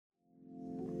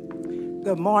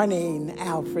Good morning,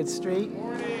 Alfred Street. Good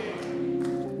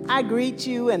morning. I greet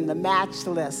you in the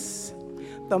matchless,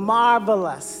 the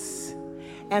marvelous,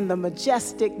 and the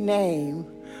majestic name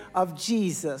of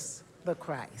Jesus the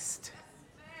Christ.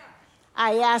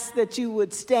 I ask that you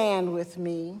would stand with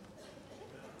me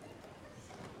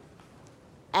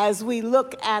as we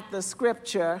look at the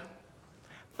scripture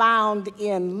found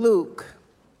in Luke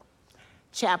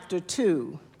chapter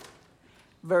 2,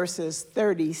 verses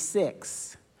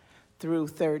 36 through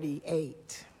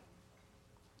 38.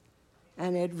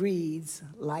 And it reads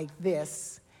like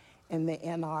this in the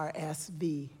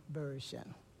NRSV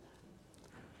version.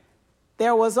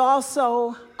 There was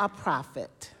also a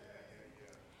prophet,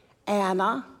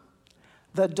 Anna,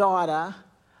 the daughter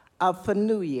of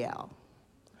Phanuel,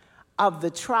 of the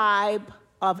tribe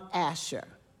of Asher.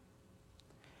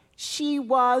 She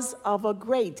was of a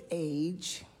great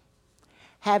age,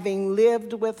 having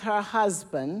lived with her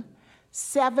husband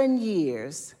 7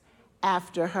 years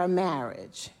after her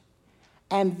marriage,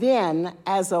 and then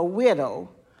as a widow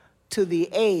to the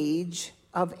age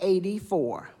of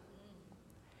 84.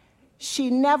 She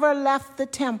never left the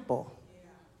temple,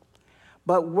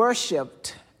 but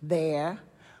worshiped there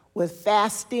with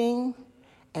fasting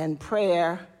and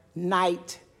prayer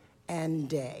night and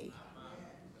day.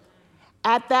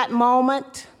 At that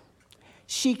moment,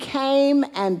 she came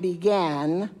and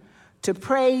began to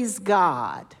praise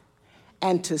God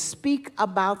and to speak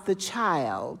about the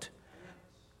child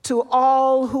to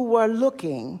all who were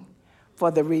looking for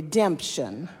the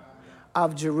redemption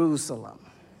of Jerusalem.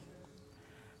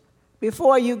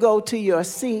 Before you go to your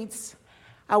seats,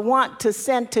 I want to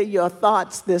center your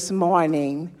thoughts this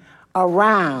morning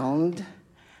around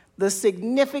the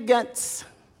significance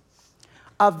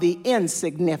of the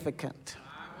insignificant.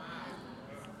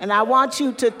 And I want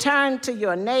you to turn to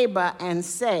your neighbor and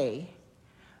say,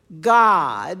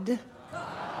 God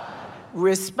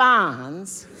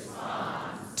responds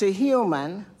to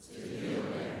human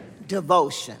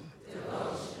devotion.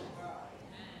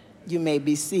 You may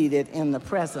be seated in the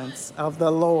presence of the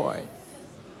Lord.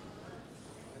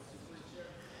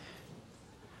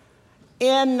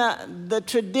 In the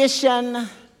tradition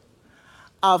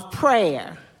of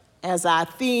prayer, as our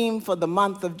theme for the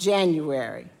month of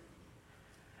January,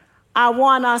 I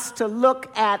want us to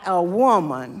look at a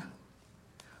woman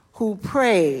who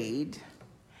prayed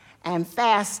and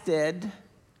fasted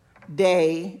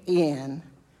day in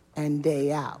and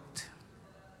day out.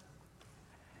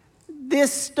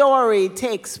 This story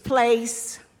takes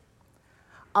place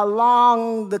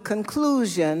along the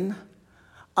conclusion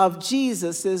of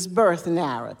Jesus' birth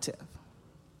narrative.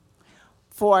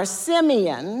 For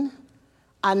Simeon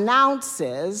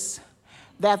announces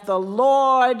that the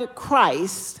Lord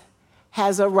Christ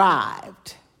has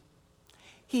arrived.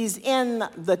 He's in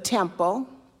the temple,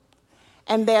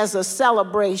 and there's a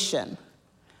celebration.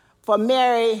 For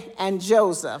Mary and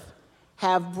Joseph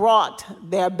have brought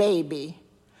their baby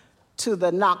to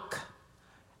the Nunc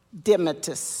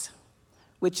Dimittis,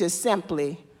 which is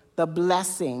simply the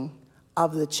blessing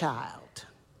of the child.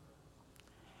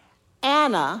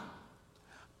 Anna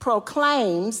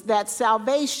proclaims that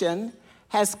salvation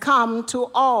has come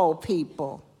to all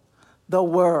people, the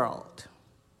world.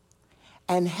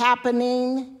 And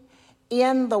happening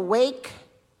in the wake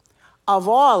of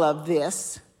all of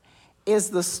this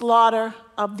is the slaughter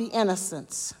of the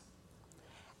innocents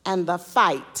and the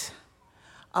fight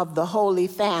of the Holy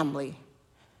Family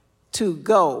to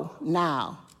go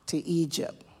now to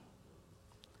Egypt.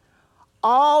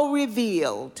 All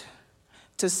revealed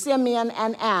to Simeon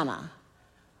and Anna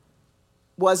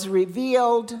was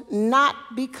revealed not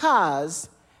because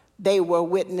they were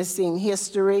witnessing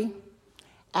history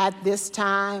at this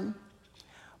time,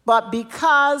 but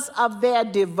because of their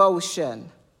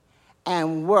devotion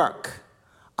and work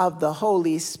of the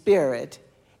Holy Spirit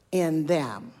in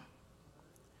them.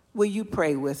 Will you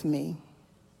pray with me?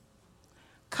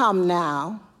 Come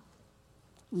now,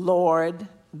 Lord,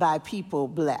 thy people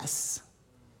bless.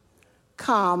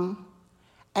 Come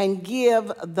and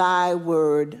give thy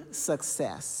word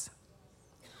success.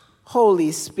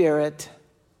 Holy Spirit,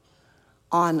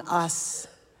 on us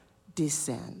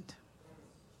descend.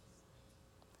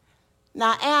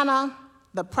 Now, Anna,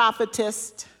 the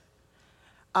prophetess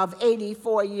of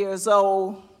 84 years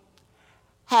old,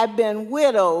 had been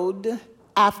widowed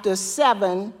after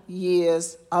 7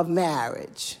 years of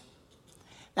marriage.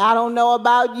 Now, I don't know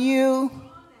about you,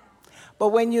 but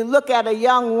when you look at a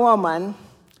young woman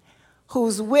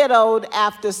who's widowed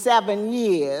after 7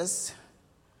 years,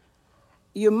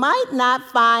 you might not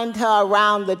find her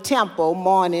around the temple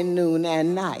morning, noon,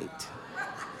 and night.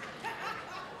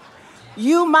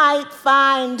 You might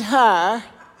find her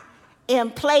in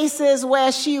places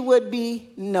where she would be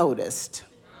noticed,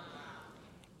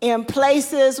 in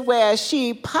places where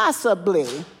she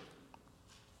possibly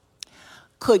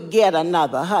could get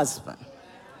another husband.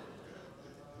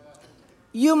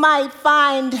 You might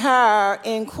find her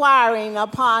inquiring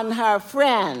upon her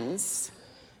friends,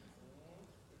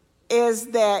 is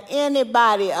there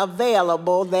anybody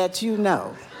available that you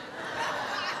know?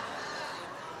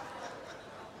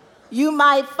 You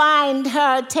might find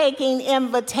her taking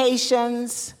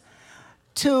invitations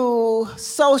to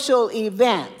social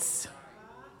events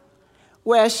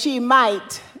where she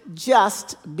might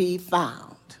just be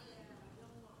found.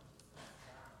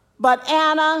 But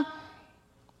Anna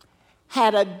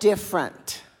had a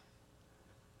different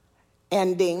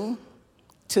ending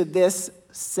to this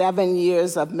 7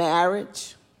 years of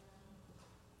marriage.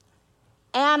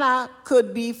 Anna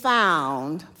could be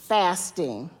found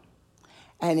fasting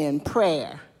and in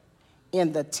prayer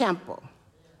in the temple.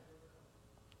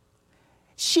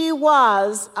 She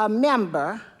was a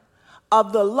member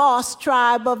of the lost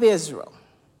tribe of Israel,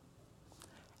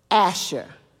 Asher.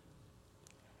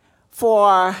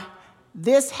 For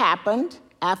this happened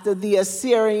after the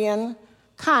Assyrian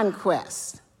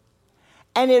conquest,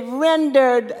 and it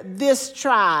rendered this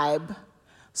tribe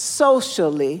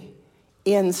socially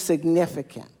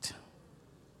insignificant.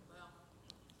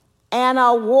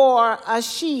 Anna wore a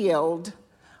shield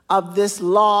of this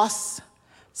lost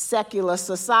secular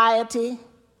society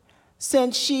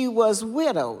since she was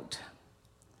widowed,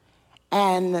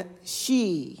 and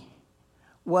she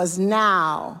was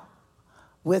now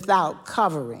without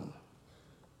covering.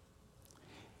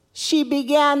 She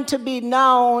began to be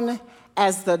known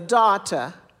as the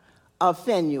daughter of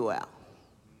Phanuel.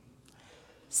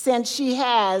 Since she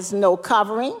has no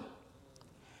covering,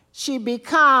 she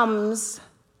becomes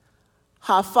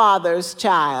her father's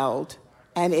child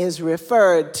and is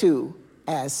referred to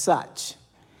as such.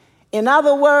 In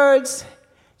other words,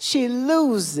 she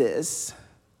loses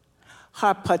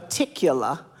her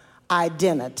particular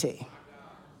identity.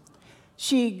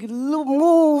 She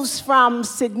moves from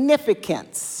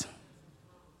significance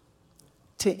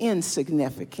to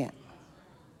insignificant,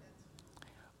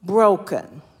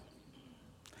 broken,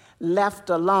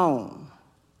 left alone.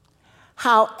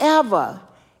 However,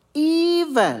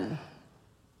 even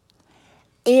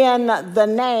in the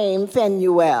name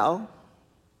Phanuel,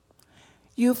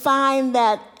 you find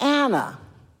that Anna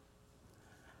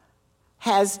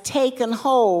has taken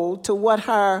hold to what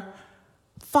her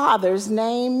father's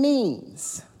name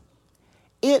means.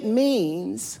 It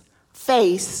means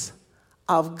face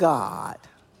of God.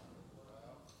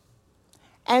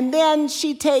 And then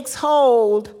she takes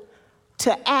hold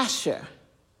to Asher,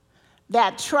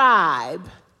 that tribe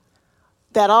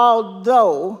that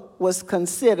although was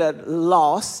considered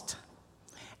lost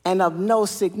and of no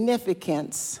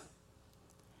significance,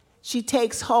 she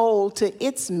takes hold to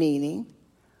its meaning,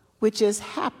 which is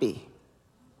happy.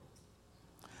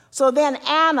 So then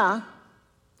Anna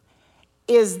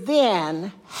is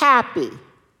then happy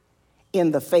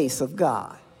in the face of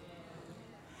God.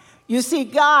 You see,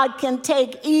 God can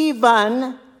take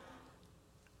even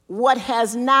what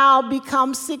has now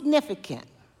become significant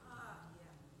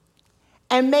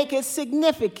and make it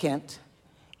significant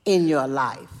in your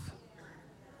life.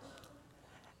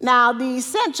 Now, the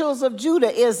essentials of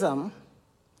Judaism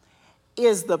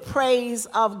is the praise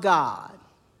of God.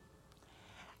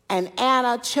 And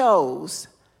Anna chose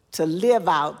to live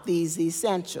out these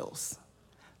essentials.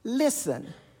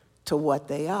 Listen to what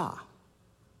they are.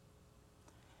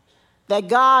 That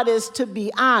God is to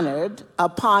be honored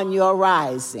upon your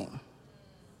rising.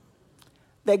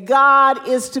 That God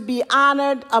is to be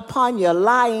honored upon your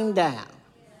lying down.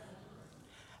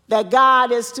 That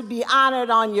God is to be honored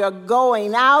on your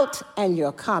going out and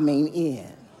your coming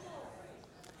in.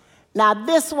 Now,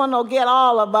 this one will get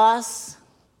all of us.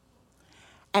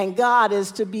 And God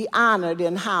is to be honored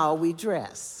in how we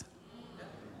dress.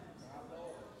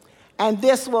 And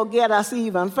this will get us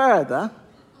even further.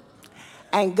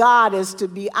 And God is to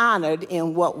be honored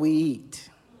in what we eat.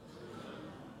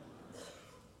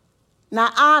 Now,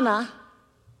 Anna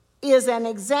is an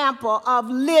example of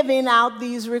living out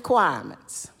these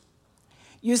requirements.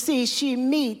 You see, she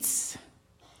meets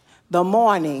the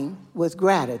morning with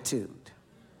gratitude.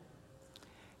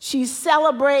 She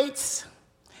celebrates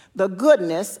the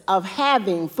goodness of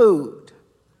having food.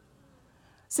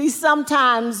 See,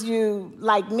 sometimes you,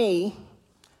 like me,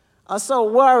 are so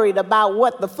worried about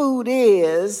what the food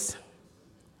is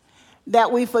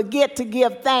that we forget to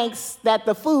give thanks that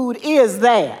the food is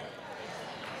there.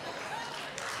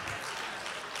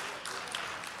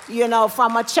 You know,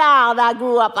 from a child, I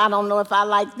grew up, I don't know if I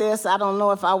like this, I don't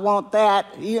know if I want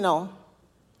that, you know.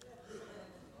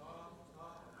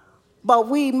 But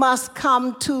we must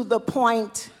come to the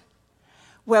point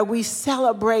where we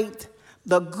celebrate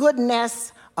the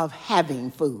goodness of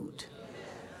having food.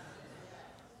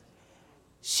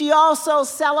 She also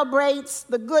celebrates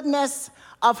the goodness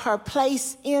of her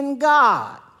place in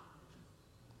God.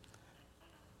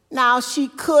 Now, she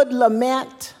could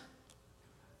lament,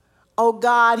 "Oh,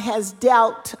 God has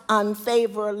dealt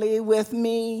unfavorably with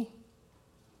me.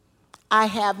 I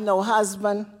have no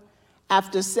husband.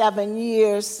 After 7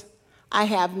 years, I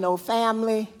have no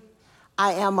family.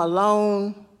 I am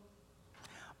alone."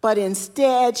 But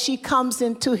instead, she comes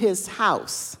into his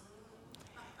house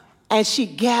and she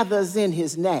gathers in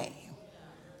his name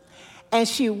and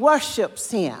she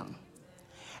worships him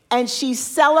and she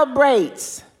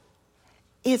celebrates.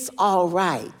 It's all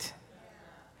right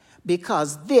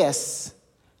because this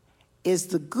is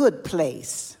the good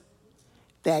place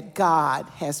that God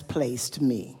has placed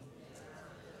me.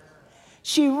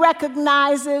 She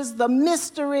recognizes the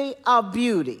mystery of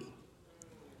beauty,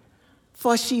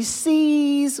 for she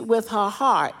sees with her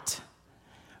heart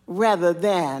rather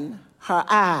than her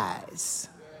eyes.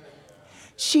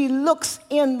 She looks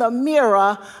in the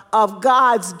mirror of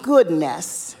God's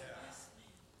goodness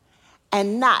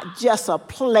and not just a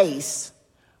place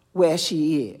where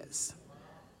she is.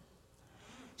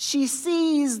 She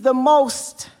sees the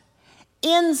most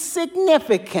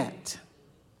insignificant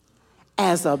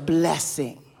as a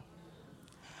blessing.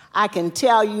 I can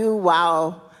tell you,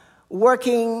 while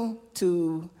working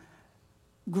to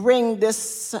bring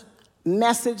this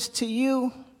message to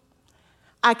you,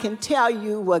 I can tell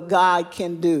you what God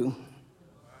can do.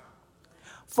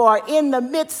 For in the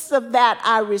midst of that,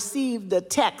 I received a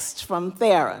text from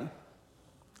Theron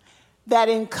that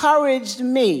encouraged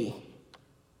me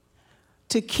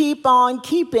to keep on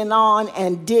keeping on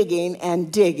and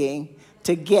digging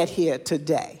to get here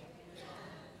today.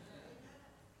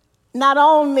 Not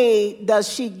only does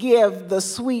she give the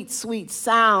sweet, sweet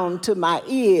sound to my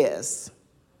ears,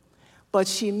 but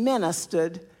she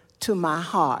ministered to my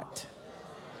heart.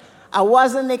 I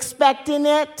wasn't expecting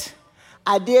it.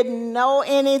 I didn't know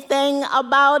anything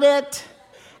about it,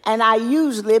 and I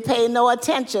usually pay no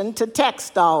attention to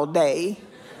text all day.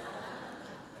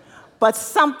 But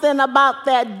something about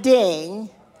that ding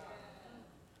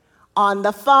on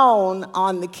the phone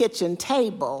on the kitchen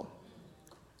table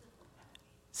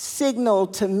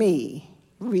signaled to me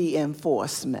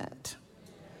reinforcement.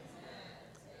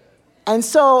 And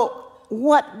so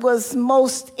what was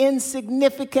most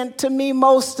insignificant to me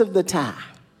most of the time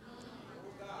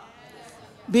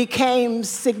became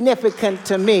significant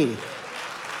to me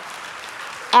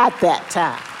at that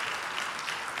time.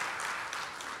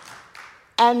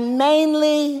 And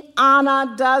mainly,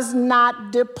 Anna does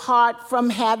not depart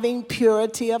from having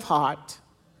purity of heart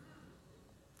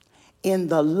in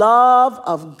the love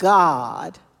of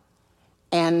God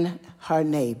and her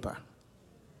neighbor.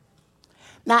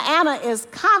 Now, Anna is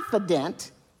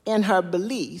confident in her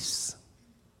beliefs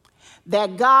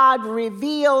that God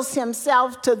reveals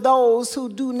himself to those who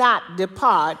do not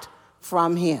depart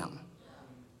from him.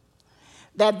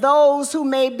 That those who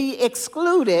may be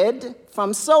excluded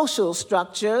from social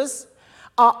structures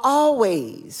are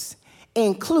always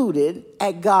included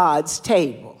at God's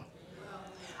table.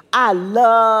 I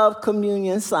love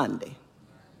Communion Sunday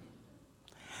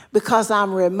because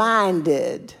I'm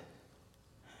reminded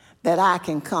that I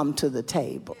can come to the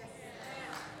table.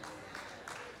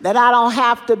 That I don't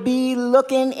have to be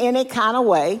looking any kind of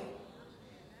way.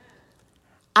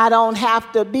 I don't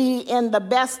have to be in the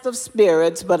best of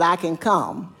spirits, but I can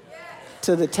come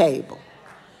to the table.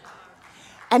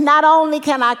 And not only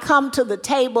can I come to the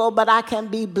table, but I can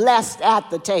be blessed at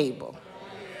the table.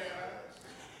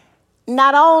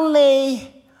 Not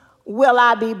only will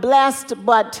I be blessed,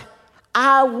 but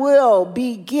I will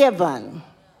be given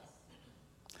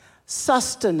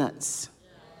sustenance.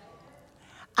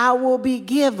 I will be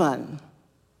given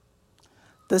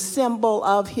the symbol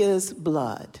of his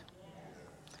blood.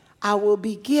 I will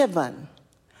be given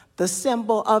the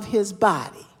symbol of his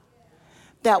body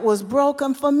that was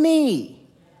broken for me.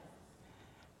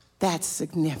 That's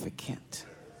significant.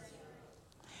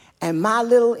 And my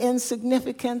little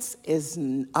insignificance is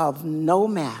of no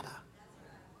matter,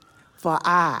 for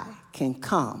I can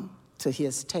come to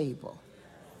his table.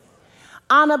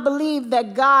 Anna believed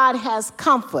that God has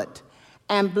comfort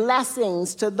and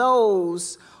blessings to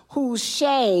those whose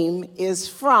shame is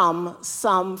from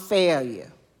some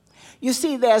failure. You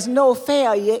see, there's no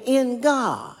failure in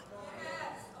God.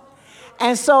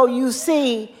 And so you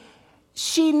see,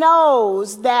 she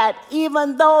knows that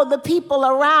even though the people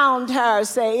around her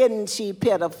say, "Isn't she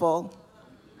pitiful?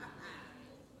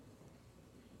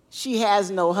 She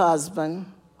has no husband.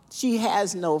 She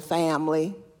has no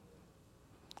family.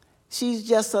 She's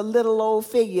just a little old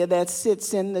figure that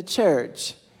sits in the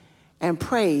church and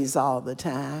prays all the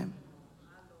time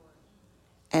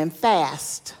and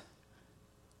fasts.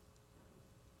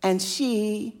 And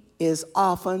she is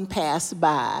often passed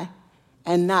by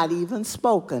and not even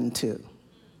spoken to.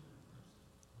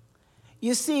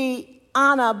 You see,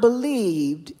 Anna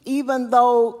believed, even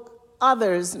though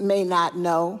others may not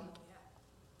know,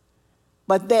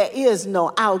 but there is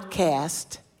no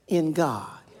outcast in God.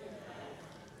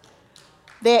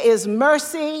 There is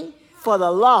mercy for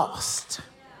the lost,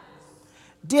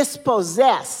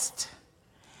 dispossessed,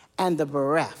 and the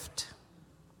bereft.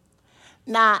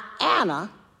 Now,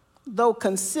 Anna, though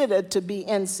considered to be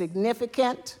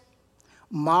insignificant,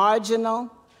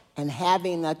 marginal, and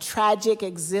having a tragic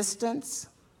existence,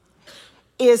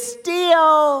 is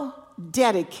still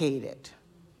dedicated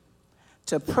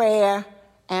to prayer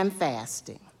and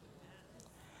fasting.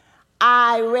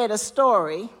 I read a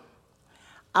story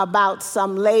about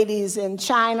some ladies in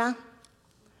China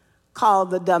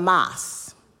called the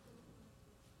Damas.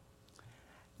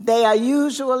 They are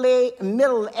usually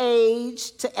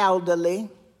middle-aged to elderly,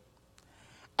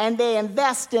 and they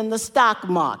invest in the stock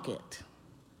market.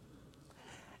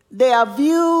 They are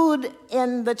viewed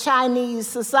in the Chinese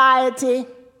society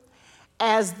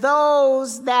as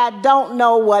those that don't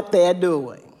know what they're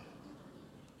doing.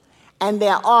 And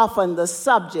they're often the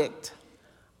subject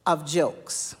of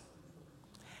jokes.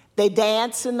 They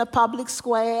dance in the public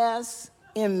squares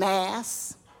en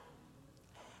masse.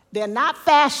 They're not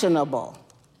fashionable.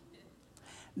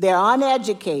 They're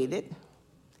uneducated.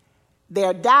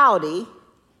 They're dowdy,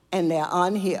 and they're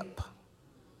unhip.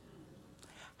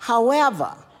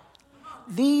 However,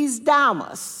 these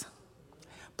damas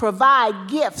provide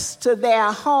gifts to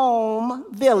their home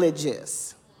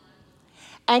villages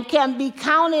and can be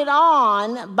counted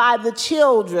on by the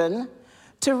children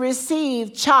to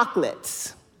receive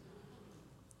chocolates.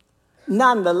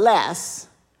 Nonetheless,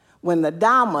 when the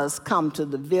damas come to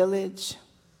the village,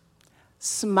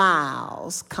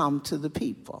 smiles come to the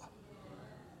people.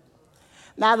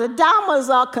 Now, the damas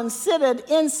are considered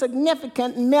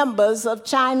insignificant members of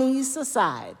Chinese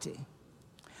society.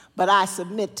 But I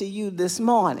submit to you this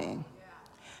morning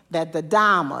that the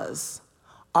damas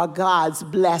are God's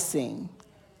blessing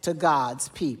to God's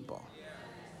people.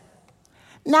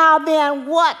 Now then,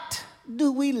 what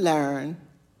do we learn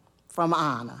from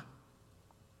Anna?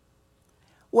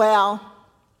 Well,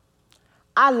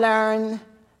 I learned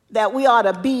that we ought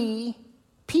to be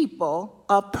people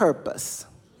of purpose.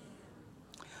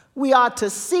 We ought to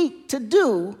seek to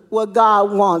do what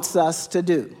God wants us to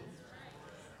do.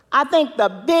 I think the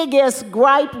biggest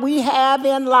gripe we have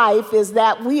in life is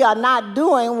that we are not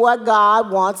doing what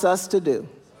God wants us to do.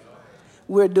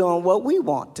 We're doing what we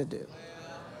want to do.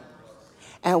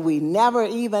 And we never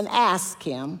even ask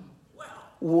him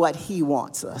what he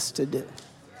wants us to do.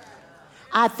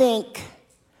 I think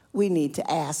we need to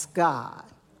ask God,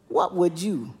 what would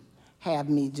you have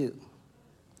me do?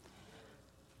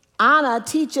 Anna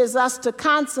teaches us to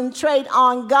concentrate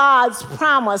on God's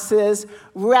promises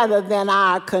rather than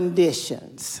our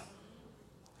conditions.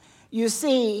 You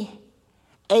see,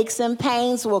 aches and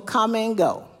pains will come and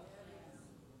go.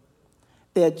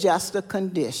 They're just a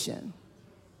condition.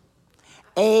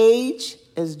 Age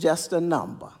is just a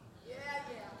number.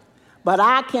 But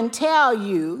I can tell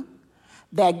you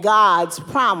that God's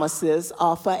promises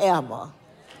are forever.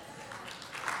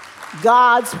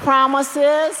 God's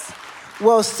promises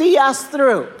will see us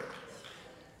through.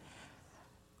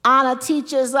 Anna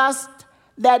teaches us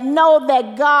that know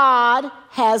that God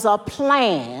has a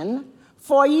plan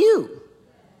for you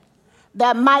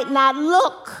that might not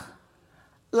look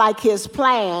like his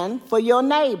plan for your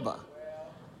neighbor.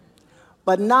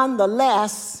 But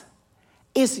nonetheless,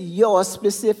 it's your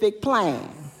specific plan.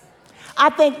 I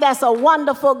think that's a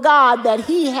wonderful God that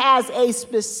he has a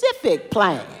specific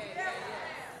plan.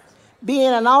 Being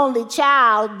an only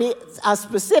child, a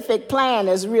specific plan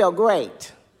is real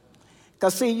great.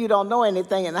 Because, see, you don't know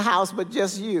anything in the house but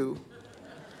just you.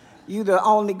 You're the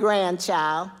only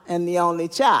grandchild and the only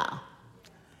child.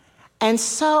 And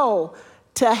so,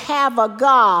 to have a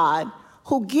God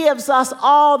who gives us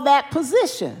all that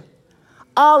position,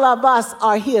 all of us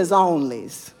are his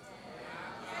onlys.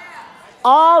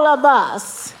 All of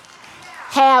us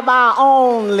have our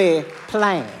only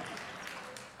plan.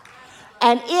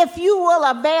 And if you will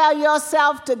avail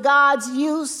yourself to God's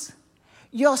use,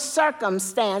 your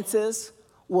circumstances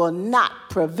will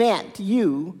not prevent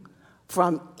you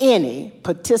from any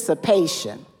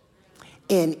participation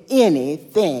in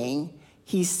anything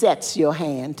he sets your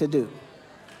hand to do.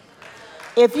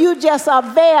 If you just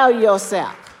avail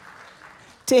yourself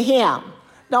to him.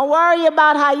 Don't worry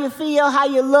about how you feel, how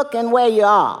you look, and where you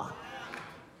are.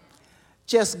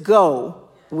 Just go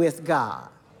with God.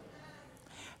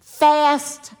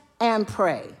 Fast and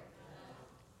pray.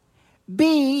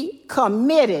 Be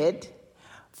committed,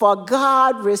 for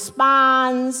God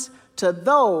responds to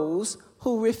those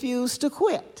who refuse to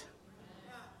quit,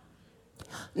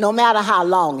 no matter how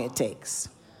long it takes.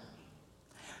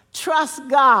 Trust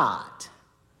God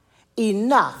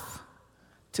enough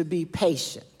to be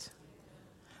patient,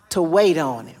 to wait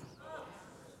on him,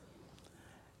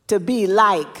 to be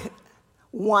like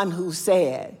one who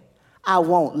said, I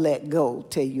won't let go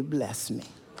till you bless me.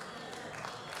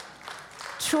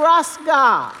 Trust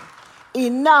God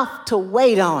enough to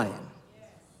wait on him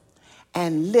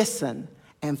and listen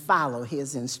and follow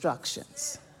his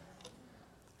instructions.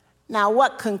 Now,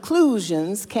 what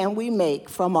conclusions can we make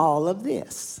from all of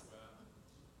this?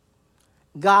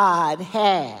 God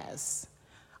has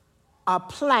a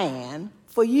plan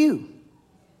for you.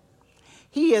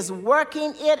 He is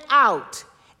working it out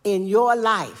in your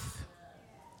life,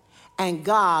 and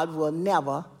God will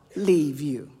never leave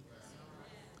you.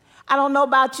 I don't know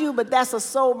about you, but that's a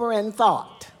sobering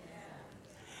thought.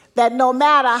 That no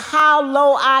matter how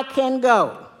low I can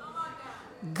go,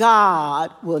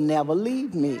 God will never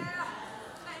leave me.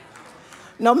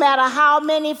 No matter how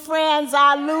many friends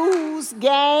I lose,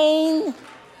 gain,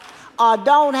 or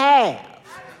don't have,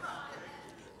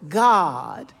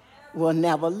 God will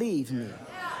never leave me.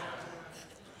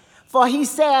 For he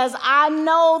says, I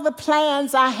know the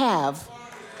plans I have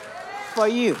for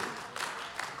you.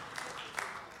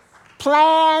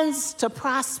 Plans to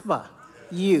prosper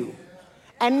you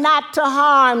and not to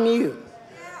harm you.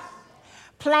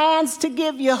 Plans to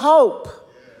give you hope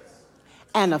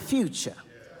and a future.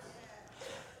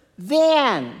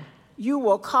 Then you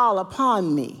will call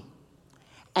upon me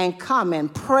and come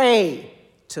and pray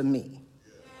to me,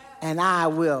 and I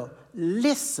will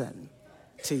listen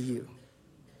to you.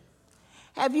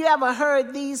 Have you ever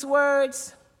heard these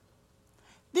words?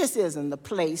 This isn't the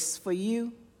place for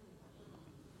you.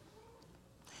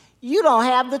 You don't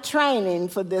have the training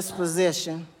for this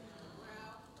position.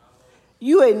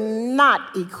 You are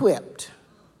not equipped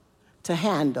to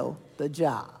handle the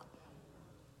job.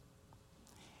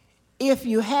 If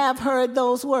you have heard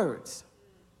those words,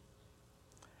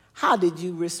 how did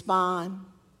you respond?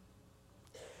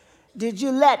 Did you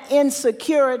let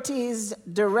insecurities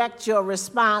direct your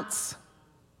response?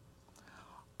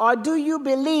 Or do you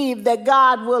believe that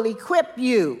God will equip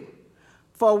you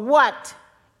for what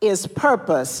is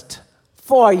purposed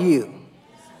for you?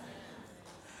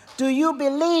 Do you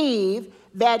believe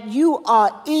that you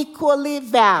are equally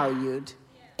valued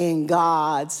in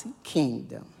God's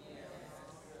kingdom?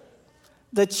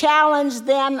 The challenge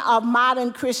then of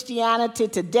modern Christianity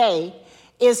today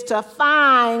is to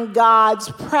find God's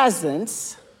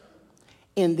presence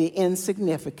in the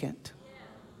insignificant.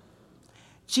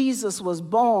 Jesus was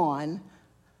born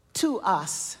to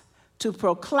us to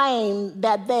proclaim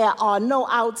that there are no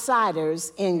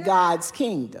outsiders in God's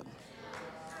kingdom.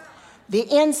 The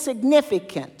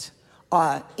insignificant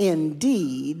are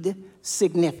indeed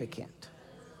significant.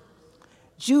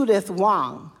 Judith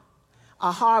Wong,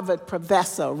 a Harvard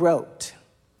professor, wrote,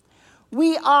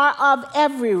 "We are of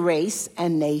every race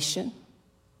and nation,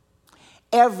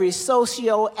 every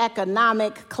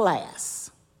socioeconomic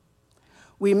class.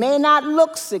 We may not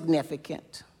look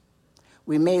significant.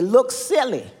 We may look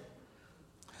silly,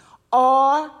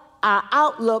 or our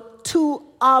outlook too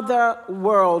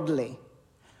otherworldly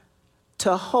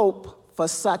to hope for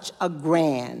such a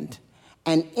grand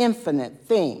and infinite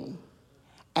thing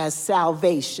as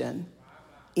salvation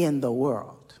in the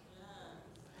world."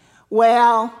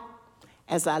 Well,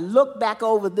 as I look back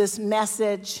over this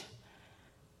message,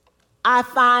 I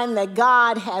find that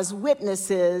God has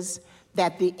witnesses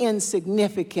that the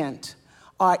insignificant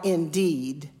are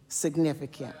indeed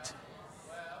significant.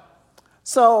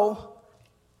 So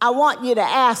I want you to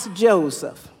ask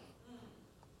Joseph,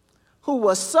 who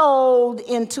was sold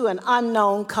into an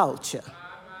unknown culture.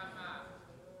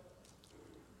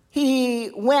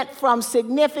 He went from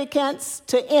significance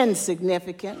to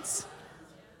insignificance,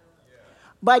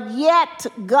 but yet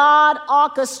God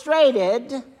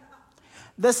orchestrated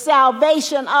the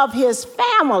salvation of his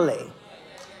family,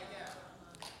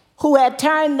 who had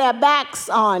turned their backs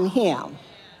on him.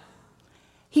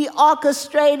 He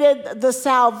orchestrated the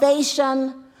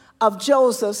salvation of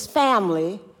Joseph's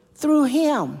family through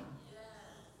him,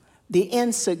 the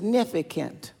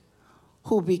insignificant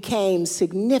who became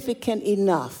significant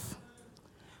enough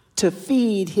to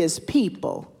feed his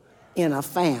people in a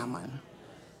famine.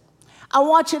 I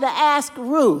want you to ask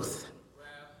Ruth,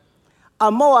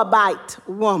 a Moabite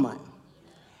woman,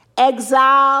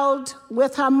 exiled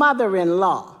with her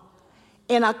mother-in-law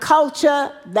in a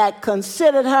culture that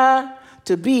considered her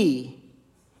to be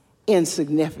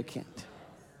insignificant.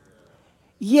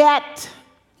 Yet,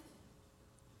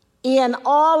 in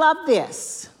all of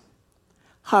this,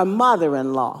 her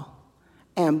mother-in-law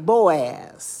and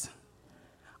Boaz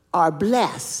are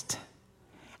blessed,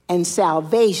 and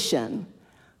salvation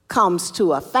comes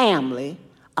to a family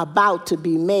about to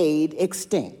be made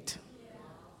extinct.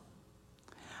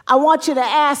 I want you to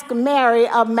ask Mary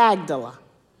of Magdala,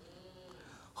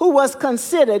 who was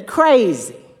considered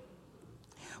crazy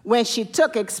when she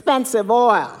took expensive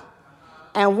oil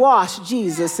and washed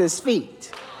Jesus'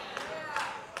 feet.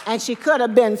 And she could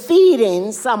have been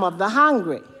feeding some of the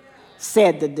hungry,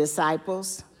 said the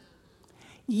disciples.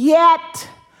 Yet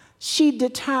she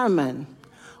determined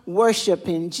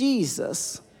worshiping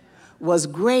Jesus was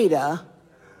greater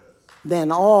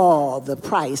than all the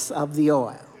price of the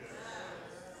oil.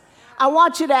 I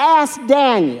want you to ask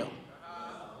Daniel,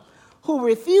 who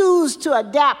refused to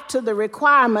adapt to the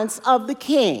requirements of the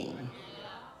king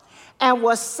and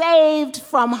was saved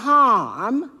from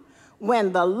harm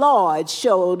when the Lord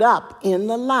showed up in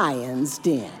the lion's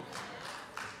den,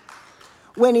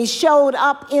 when he showed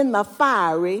up in the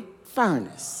fiery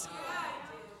furnace.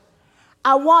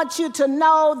 I want you to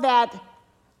know that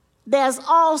there's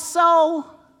also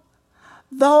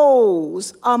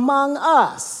those among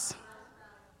us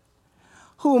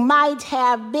who might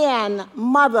have been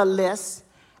motherless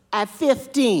at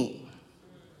 15,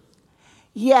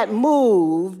 yet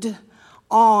moved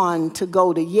on to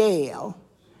go to Yale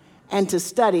and to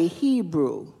study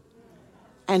Hebrew,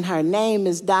 and her name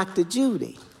is Dr.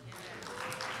 Judy.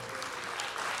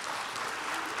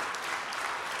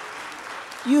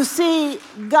 You see,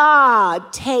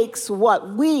 God takes what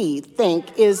we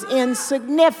think is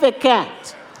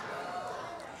insignificant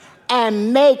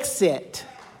and makes it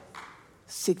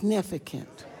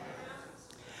significant.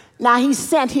 Now, he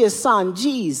sent his son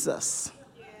Jesus,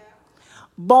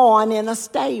 born in a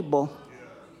stable,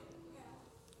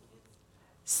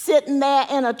 sitting there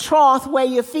in a trough where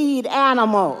you feed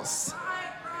animals.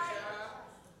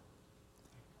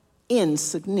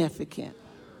 Insignificant.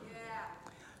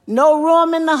 No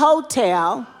room in the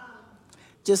hotel,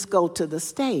 just go to the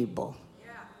stable.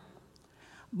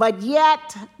 But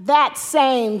yet, that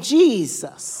same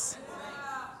Jesus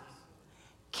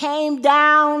came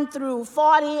down through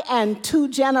 42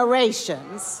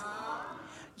 generations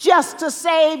just to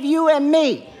save you and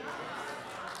me.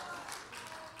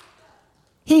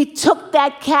 He took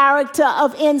that character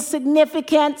of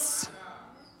insignificance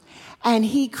and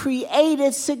he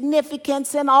created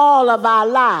significance in all of our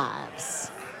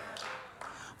lives.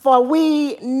 For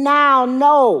we now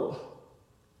know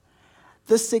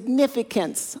the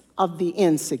significance of the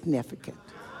insignificant.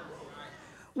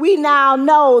 We now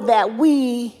know that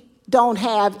we don't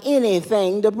have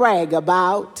anything to brag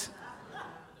about.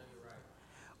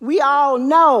 We all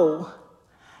know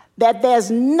that there's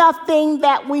nothing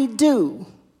that we do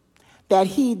that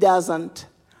he doesn't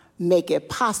make it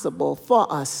possible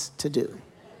for us to do.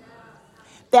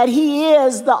 That he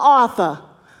is the author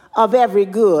of every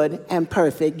good and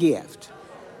perfect gift.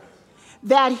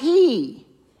 That he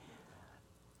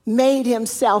made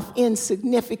himself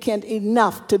insignificant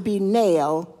enough to be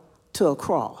nailed to a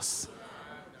cross.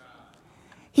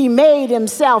 He made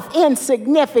himself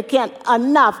insignificant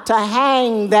enough to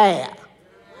hang there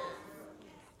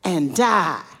and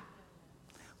die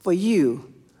for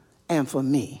you and for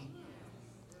me.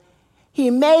 He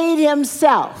made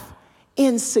himself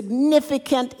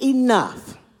insignificant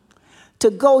enough to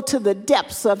go to the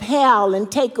depths of hell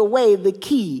and take away the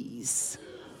keys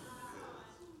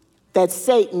that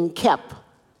Satan kept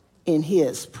in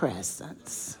his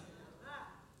presence.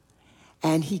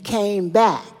 And he came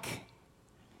back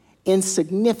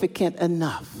insignificant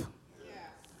enough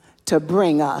to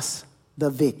bring us the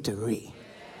victory.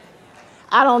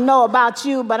 I don't know about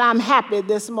you, but I'm happy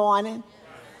this morning.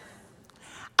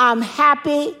 I'm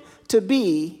happy to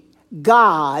be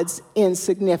God's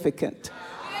insignificant.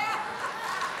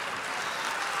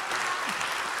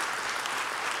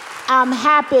 I'm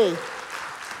happy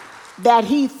that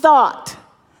he thought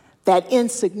that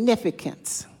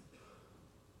insignificance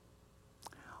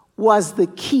was the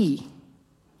key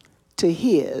to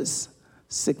his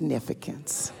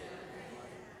significance.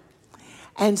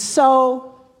 And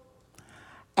so,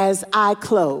 as I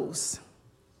close,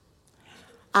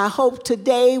 I hope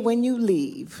today when you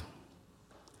leave,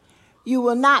 you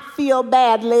will not feel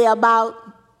badly about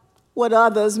what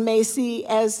others may see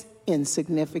as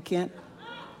insignificant,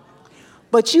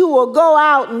 but you will go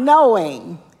out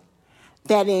knowing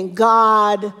that in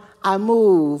God I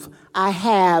move, I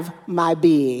have my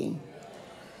being,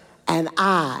 and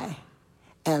I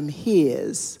am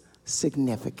his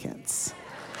significance.